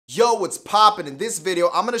Yo, what's poppin'? In this video,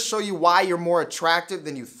 I'm gonna show you why you're more attractive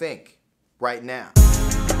than you think right now.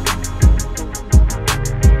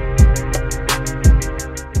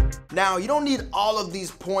 Now, you don't need all of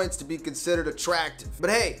these points to be considered attractive, but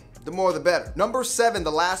hey, the more the better. Number 7,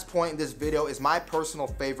 the last point in this video, is my personal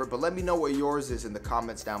favorite, but let me know what yours is in the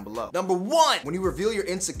comments down below. Number 1, when you reveal your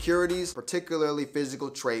insecurities, particularly physical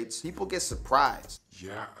traits, people get surprised.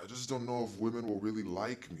 Yeah, I just don't know if women will really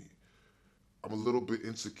like me. I'm a little bit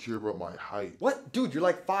insecure about my height. What? Dude, you're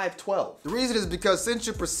like 5'12". The reason is because since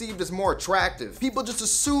you're perceived as more attractive, people just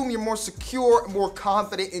assume you're more secure, more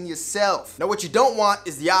confident in yourself. Now, what you don't want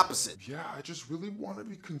is the opposite. Yeah, I just really want to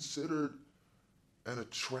be considered an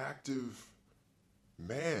attractive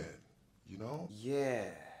man, you know? Yeah.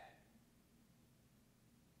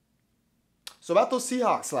 So about those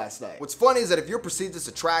Seahawks last night. What's funny is that if you're perceived as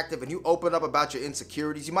attractive and you open up about your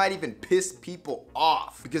insecurities, you might even piss people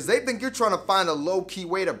off because they think you're trying to find a low-key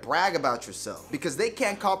way to brag about yourself because they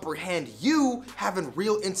can't comprehend you having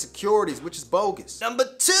real insecurities, which is bogus. Number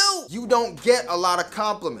 2, you don't get a lot of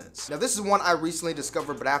compliments. Now this is one I recently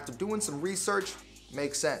discovered, but after doing some research,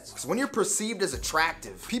 makes sense. Because when you're perceived as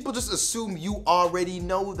attractive, people just assume you already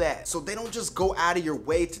know that. So they don't just go out of your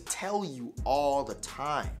way to tell you all the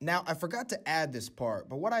time. Now, I forgot to add this part,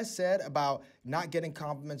 but what I said about not getting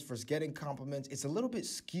compliments versus getting compliments, it's a little bit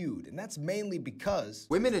skewed. And that's mainly because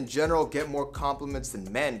women in general get more compliments than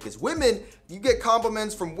men. Because women, you get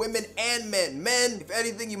compliments from women and men. Men, if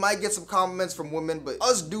anything, you might get some compliments from women, but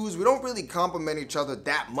us dudes, we don't really compliment each other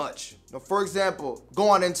that much. Now, for example, go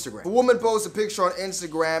on Instagram. If a woman posts a picture on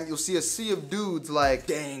Instagram, you'll see a sea of dudes like,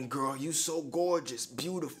 dang girl, you so gorgeous,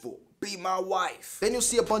 beautiful, be my wife. Then you'll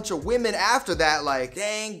see a bunch of women after that like,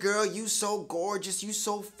 dang girl, you so gorgeous, you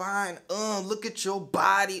so fine, look at your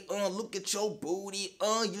body, look at your booty,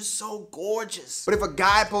 you're so gorgeous. But if a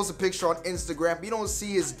guy posts a picture on Instagram, you don't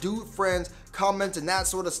see his dude friends commenting that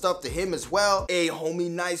sort of stuff to him as well. Hey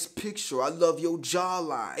homie, nice picture, I love your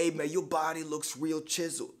jawline. Hey man, your body looks real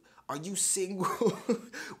chiseled. Are you single?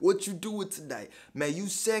 What you doing tonight? Man, you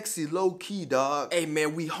sexy, low-key, dog. Hey,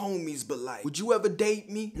 man, we homies, but like, would you ever date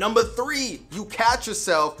me? Number 3, you catch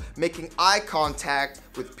yourself making eye contact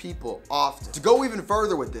with people often. To go even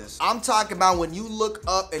further with this, I'm talking about when you look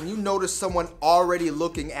up and you notice someone already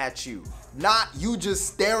looking at you. Not you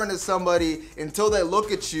just staring at somebody until they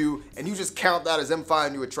look at you and you just count that as them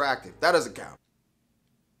finding you attractive. That doesn't count.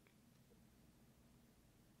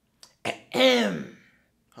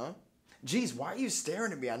 Huh? Geez, why are you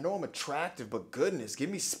staring at me? I know I'm attractive, but goodness, give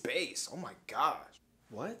me space. Oh my gosh.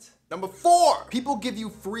 What? Number 4, people give you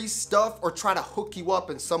free stuff or try to hook you up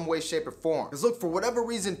in some way, shape, or form. Because look, for whatever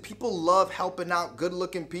reason, people love helping out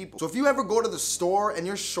good-looking people. So if you ever go to the store and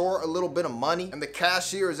you're short a little bit of money and the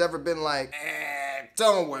cashier has ever been like,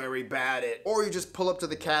 don't worry about it. Or you just pull up to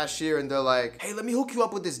the cashier and they're like, hey, let me hook you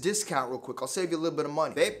up with this discount real quick. I'll save you a little bit of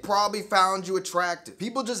money. They probably found you attractive.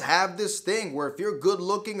 People just have this thing where if you're good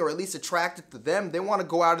looking or at least attracted to them, they want to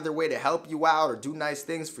go out of their way to help you out or do nice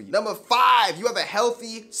things for you. Number 5, you have a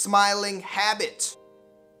healthy, smiling habit.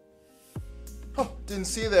 Oh, didn't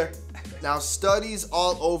see you there. Now, studies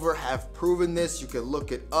all over have proven this. You can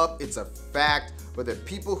look it up. It's a fact. But the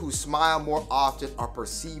people who smile more often are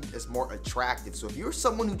perceived as more attractive. So if you're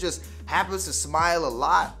someone who just happens to smile a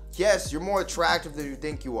lot, yes, you're more attractive than you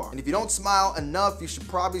think you are. And if you don't smile enough, you should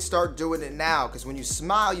probably start doing it now, because when you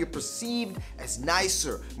smile, you're perceived as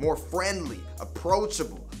nicer, more friendly,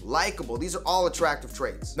 approachable, likable. These are all attractive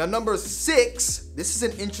traits. Now, number 6, this is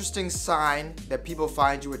an interesting sign that people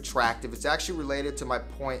find you attractive. It's actually related to my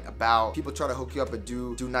point about people try to hook you up and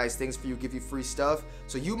do nice things for you, give you free stuff.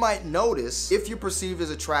 So you might notice if you're perceived as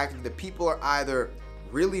attractive that people are either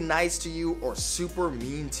really nice to you or super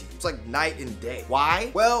mean to you. It's like night and day.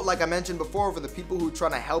 Why? Well, like I mentioned before, for the people who are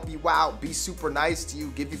trying to help you out, be super nice to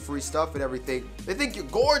you, give you free stuff and everything, they think you're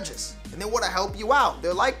gorgeous and they want to help you out.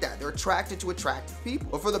 They're like that. They're attracted to attractive people.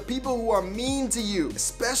 But for the people who are mean to you,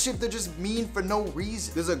 especially if they're just mean for no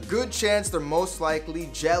reason, there's a good chance they're most likely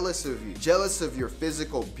jealous of you. Jealous of your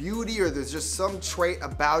physical beauty, or there's just some trait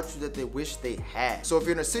about you that they wish they had. So if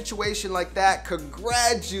you're in a situation like that,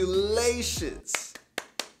 congratulations.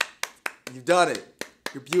 You've done it.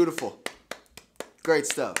 You're beautiful. Great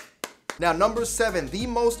stuff. Now, number 7, the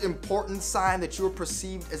most important sign that you're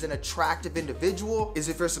perceived as an attractive individual is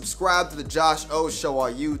if you're subscribed to the Josh O Show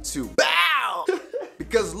on YouTube. Bow!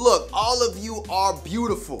 Because look, all of you are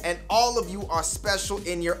beautiful and all of you are special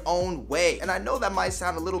in your own way. And I know that might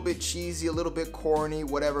sound a little bit cheesy, a little bit corny,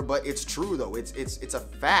 whatever, but it's true though. It's a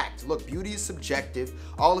fact. Look, beauty is subjective.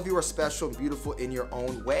 All of you are special and beautiful in your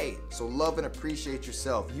own way. So love and appreciate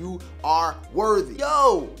yourself. You are worthy.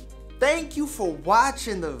 Yo, Thank you for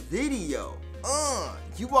watching the video.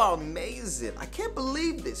 You are amazing. I can't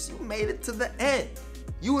believe this. You made it to the end.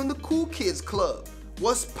 You in the cool kids club.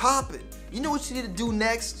 What's poppin'? You know what you need to do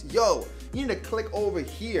next? Yo, you need to click over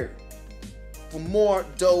here for more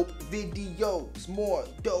dope videos. More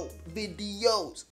dope videos.